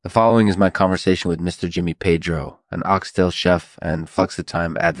The following is my conversation with Mr. Jimmy Pedro, an Oxtail chef and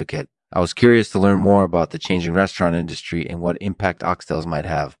Flexitime advocate. I was curious to learn more about the changing restaurant industry and what impact Oxtails might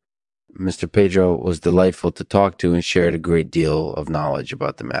have. Mr. Pedro was delightful to talk to and shared a great deal of knowledge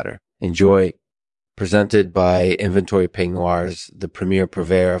about the matter. Enjoy. Presented by Inventory Peignoirs, the premier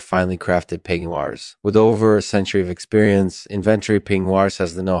purveyor of finely crafted peignoirs. With over a century of experience, Inventory Peignoirs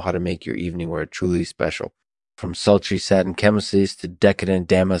has the know-how to make your evening wear truly special. From sultry satin chemises to decadent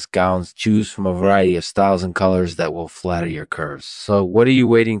damask gowns, choose from a variety of styles and colors that will flatter your curves. So what are you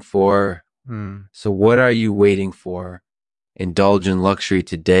waiting for? Indulge in luxury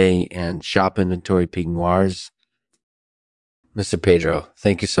today and shop Inventory Peignoirs. Mr. Pedro,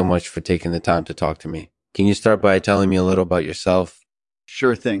 thank you so much for taking the time to talk to me. Can you start by telling me a little about yourself?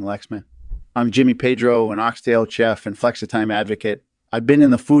 Sure thing, Lexman. I'm Jimmy Pedro, an Oxtail chef and Flexitime advocate. I've been in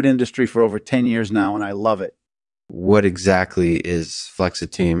the food industry for over 10 years now, and I love it. What exactly is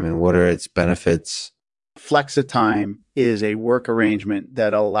Flexitime and what are its benefits? Flexitime is a work arrangement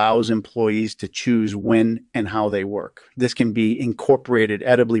that allows employees to choose when and how they work. This can be incorporated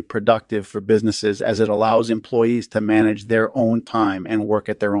edibly productive for businesses as it allows employees to manage their own time and work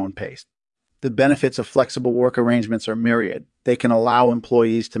at their own pace. The benefits of flexible work arrangements are myriad. They can allow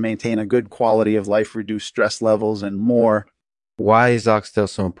employees to maintain a good quality of life, reduce stress levels, and more. Why is oxtail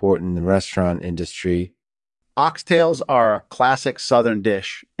so important in the restaurant industry? Oxtails are a classic Southern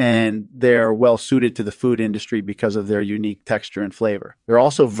dish, and they're well suited to the food industry because of their unique texture and flavor. They're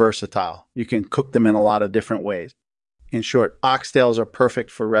also versatile. You can cook them in a lot of different ways. In short, oxtails are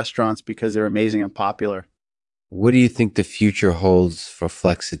perfect for restaurants because they're amazing and popular. What do you think the future holds for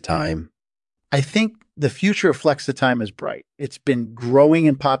Flexitime? I think the future of Flexitime is bright. It's been growing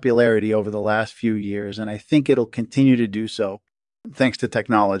in popularity over the last few years, and I think it'll continue to do so. Thanks to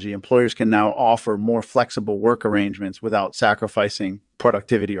technology, employers can now offer more flexible work arrangements without sacrificing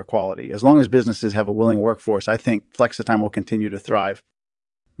productivity or quality. As long as businesses have a willing workforce, I think Flexitime will continue to thrive.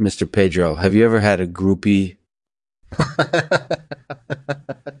 Mr. Pedro, have you ever had a groupie?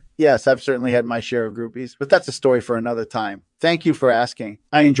 Yes, I've certainly had my share of groupies, but that's a story for another time. Thank you for asking.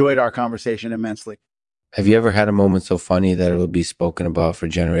 I enjoyed our conversation immensely. Have you ever had a moment so funny that it will be spoken about for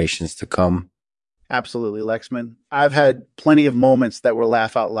generations to come? Absolutely, Lexman. I've had plenty of moments that were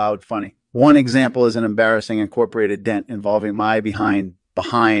laugh out loud funny. One example is an embarrassing incorporated dent involving my behind,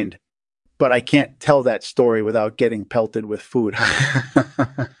 but I can't tell that story without getting pelted with food.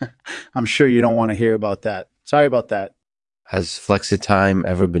 I'm sure you don't want to hear about that. Sorry about that. Has Flexitime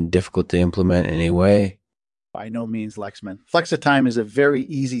ever been difficult to implement in any way? By no means, Lexman. Flexitime is a very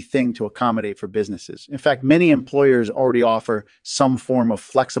easy thing to accommodate for businesses. In fact, many employers already offer some form of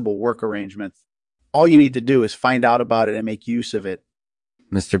flexible work arrangements. All you need to do is find out about it and make use of it.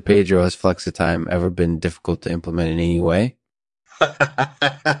 Mr. Pedro, has Flexitime ever been difficult to implement in any way?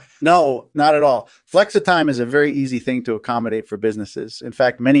 No, not at all. Flexitime is a very easy thing to accommodate for businesses. In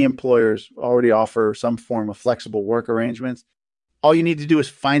fact, many employers already offer some form of flexible work arrangements. All you need to do is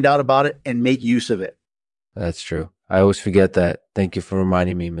find out about it and make use of it. That's true. I always forget that. Thank you for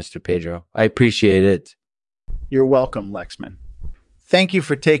reminding me, Mr. Pedro. I appreciate it. You're welcome, Lexman. Thank you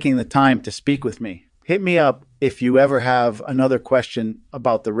for taking the time to speak with me. Hit me up if you ever have another question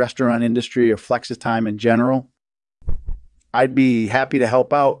about the restaurant industry or Flexitime in general. I'd be happy to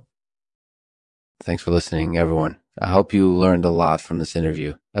help out. Thanks for listening, everyone. I hope you learned a lot from this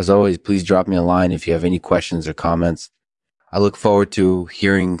interview. As always, please drop me a line if you have any questions or comments. I look forward to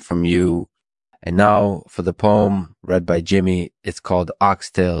hearing from you. And now for the poem read by Jimmy. It's called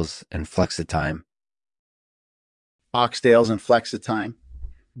Oxtails and Flexitime. Oxtails and Flexitime.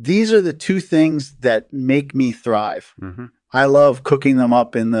 These are the two things that make me thrive. I love cooking them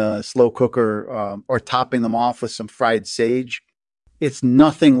up in the slow cooker or topping them off with some fried sage. It's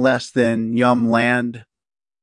nothing less than yum land